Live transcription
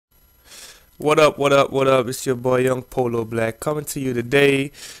What up, what up, what up? It's your boy YoungPoloBlack coming to you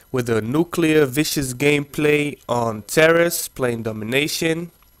today with a nuclear vicious gameplay on Terrace, playing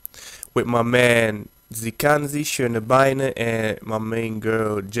Domination with my man Zikanzi, Shernabina, and my main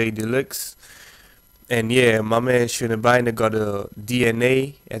girl J Deluxe. And yeah, my man Shernabina got a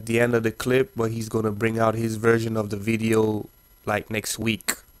DNA at the end of the clip, but he's gonna bring out his version of the video like next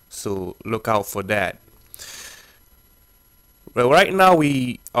week. So look out for that. Well, right now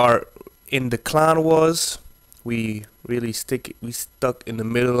we are in the clan wars. We stuck in the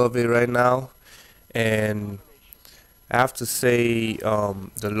middle of it right now, and I have to say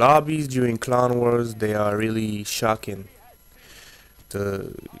the lobbies during clan wars, they are really shocking.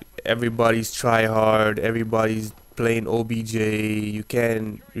 Everybody's try hard, everybody's playing OBJ. You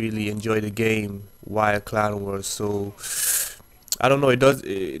can't really enjoy the game while clan wars. So I don't know,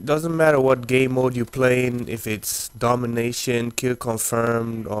 it doesn't matter what game mode you're playing, if it's domination, kill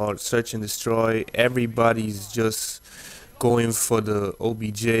confirmed, or search and destroy. Everybody's just going for the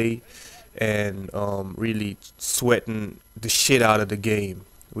OBJ and really sweating the shit out of the game,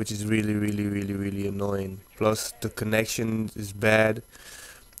 which is really annoying. Plus the connection is bad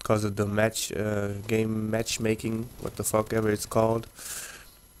because of the game matchmaking, what the fuck ever it's called.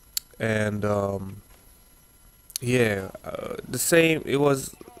 And yeah, it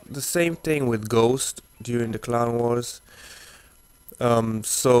was the same thing with Ghost during the clan wars.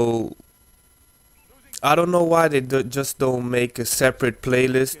 So I don't know why they just don't make a separate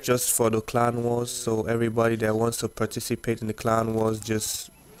playlist just for the clan wars, so everybody that wants to participate in the clan wars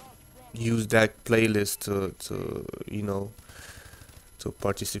just use that playlist to you know, to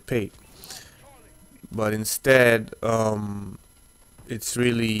participate. But instead it's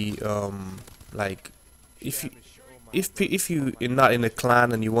really like if you're not in a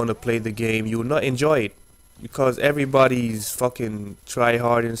clan and you want to play the game, you will not enjoy it because everybody's fucking try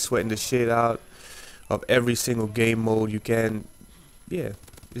hard and sweating the shit out of every single game mode. You can, yeah,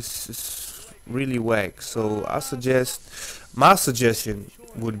 it's really whack. So my suggestion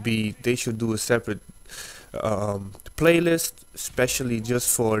would be they should do a separate playlist, especially just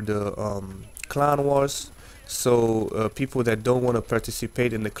for the clan wars, so people that don't want to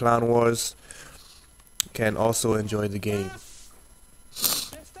participate in the clan wars can also enjoy the game.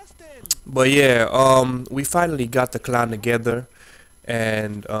 But yeah, we finally got the clan together,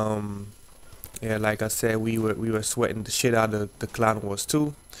 and yeah, like I said, we were sweating the shit out of the clan wars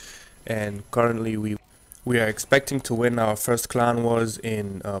too, and currently we are expecting to win our first clan wars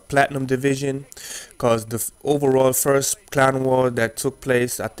in platinum division, because the overall first clan war that took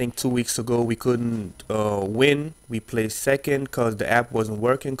place, I think 2 weeks ago, we couldn't win. We placed second because the app wasn't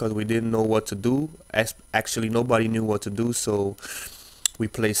working, because we didn't know what to do. Actually, nobody knew what to do, so we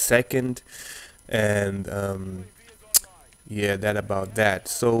placed second. And yeah, that about that.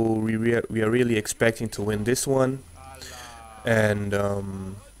 So we are really expecting to win this one, and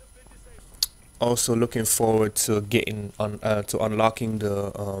also looking forward to getting on to unlocking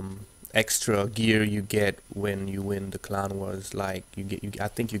the extra gear you get when you win the clan wars. Like I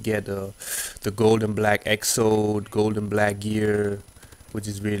think you get the golden black exo, golden black gear, which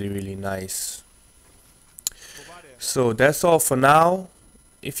is really nice. So that's all for now.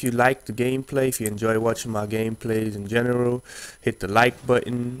 If you like the gameplay, if you enjoy watching my gameplays in general, hit the like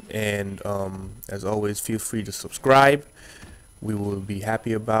button, and as always, feel free to subscribe. We will be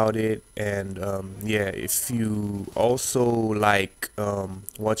happy about it. And yeah, if you also like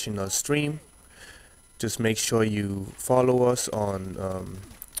watching us stream, just make sure you follow us on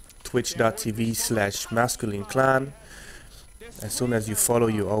twitch.tv/masculineclan. As soon as you follow,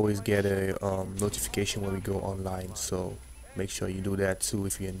 you always get a notification when we go online, so make sure you do that too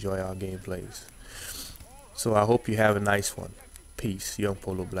if you enjoy our gameplays. So I hope you have a nice one. Peace.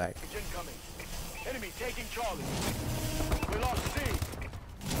 YoungPoloBlack. Enemy taking Charlie. We lost C.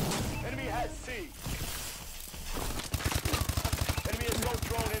 Enemy has C. Enemy has no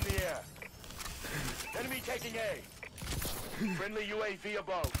drone in the air. Enemy taking A. Friendly UAV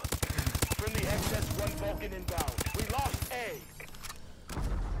above. Friendly XS-1 Vulcan inbound. We lost A.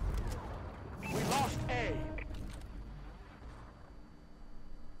 We lost A.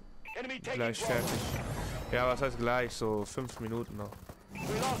 Enemy taking Gleich fertig. Ja, was heißt gleich? So 5 Minuten noch.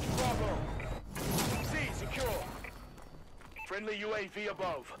 We lost Bravo. C secure. Friendly UAV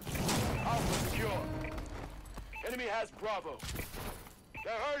above. Alpha secure. Enemy has Bravo.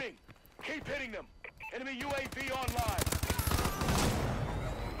 They're hurting. Keep hitting them. Enemy UAV online.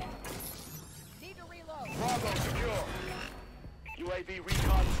 Need to reload. Bravo secure. UAV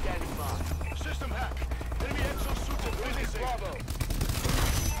recon standing by. System hack. Enemy exosuit losing Bravo.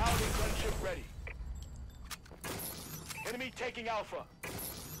 Paladin gunship ready. Enemy taking Alpha.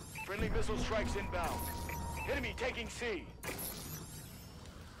 Friendly missile strikes inbound. Enemy taking C.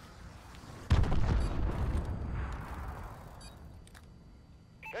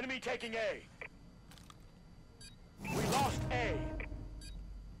 Enemy taking A. We lost A.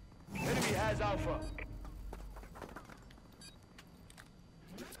 Enemy has Alpha.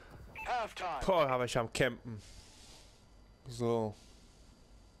 Halftime. Boah, aber ich am Campen. So.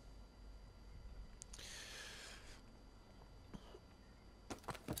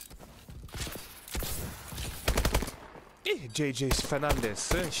 JJ Fernandes,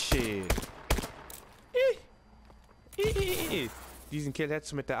 shit. Diesen Kill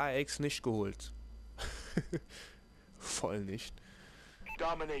hättest du mit der AX nicht geholt. Voll nicht.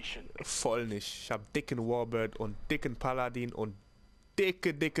 Domination. Voll nicht. Ich hab dicken Warbird und dicken Paladin und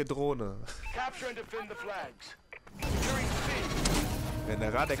dicke Drohne. Capture and defend the flags. Securing C. Wenn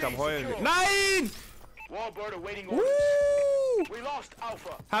der Radek am Heulen wird. Nein! Warbird awaiting orders. We lost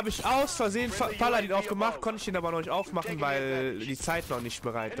Alpha. Habe ich aus Versehen Paladin aufgemacht, konnte ich ihn aber noch nicht aufmachen, weil die Zeit noch nicht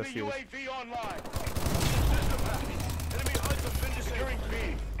bereit Enemy dafür ist. UAV online. System hack. Enemy HUD defender securing B.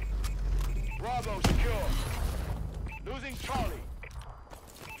 Bravo secure. Losing Charlie.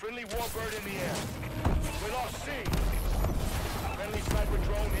 Friendly Warbird in the air. We lost C. Friendly sniper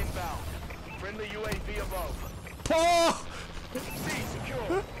drone inbound. Friendly UAV above. Oh! C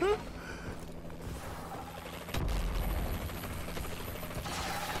secure.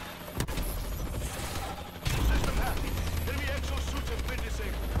 System hack. Enemy exosuits have been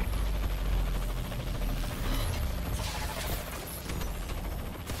disabled.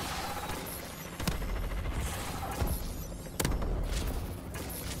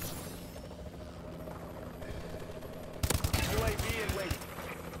 UAV in waiting.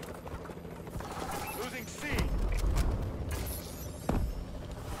 Losing C.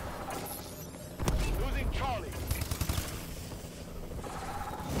 Losing Charlie.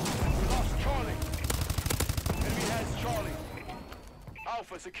 We lost Charlie. Enemy has Charlie.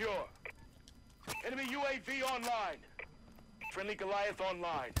 Alpha secure. Enemy UAV online. Friendly Goliath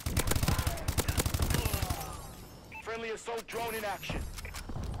online. Friendly assault drone in action.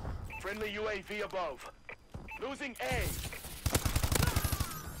 Friendly UAV above. Losing A.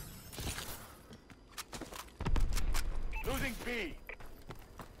 Losing B.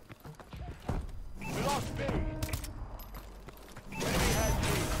 We lost B. Enemy has B.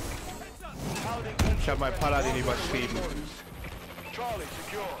 Ich habe mein Paladin überschrieben. Charlie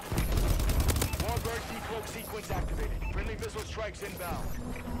secure. Warbird decloak sequence activated. Friendly missile strikes inbound.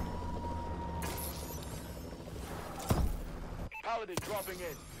 Paladin dropping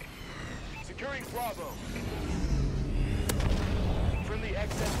in. Securing Bravo. Friendly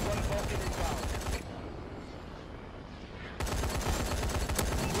XS-1 Vulcan inbound.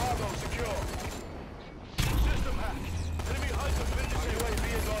 Bravo secure. System hack. Enemy HUD defenders. UAV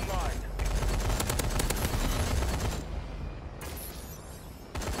is online.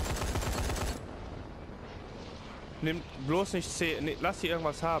 Nimm bloß nicht C. Nee, lass sie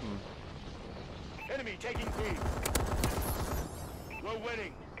irgendwas haben. Enemy taking B. We're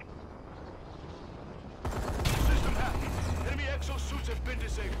winning. System hack. Enemy exosuits have been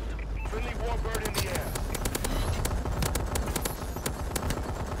disabled. Friendly Warbird in the air.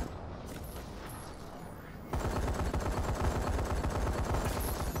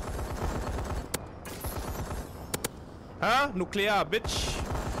 Ha? Nuklear, bitch.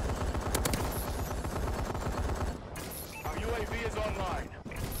 Our UAV is online.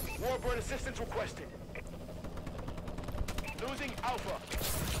 Warbird assistance requested. Losing Alpha.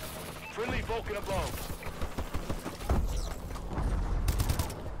 Friendly Vulcan above.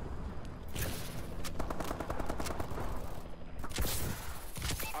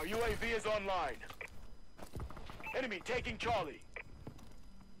 Our UAV is online. Enemy taking Charlie.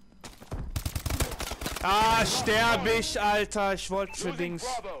 Ah, sterb ich, Alter. Ich wollte für Losing Dings.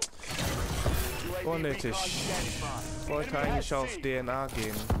 Bravo. UAV Unnötig. recon standing by. Wollte Enemy eigentlich has auf C. DNA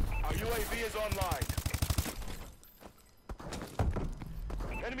gehen. Our UAV is online.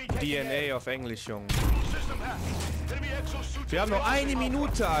 Enemy taking A. DNA auf Englisch, Junge. System hack. Enemy exosuits Wir haben noch eine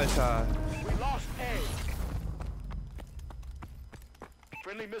Minute, Alter. We lost A.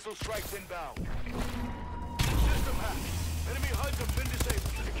 Friendly missile strikes inbound. System hack. Enemy HUDs have been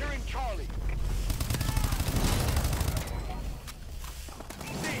disabled. Securing Charlie.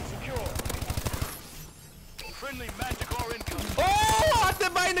 C secure. Friendly Manticore incoming. Oh, hat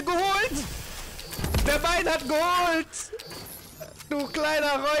der Beine geholt? Der Bein hat geholt. Du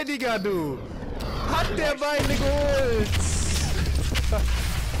kleiner Räudiger, du. Hat der Beine geholt.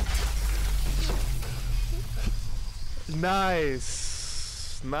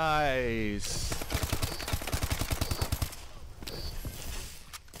 Nice. Nice.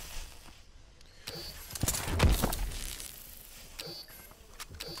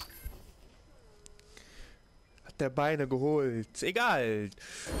 der Beine geholt. Egal.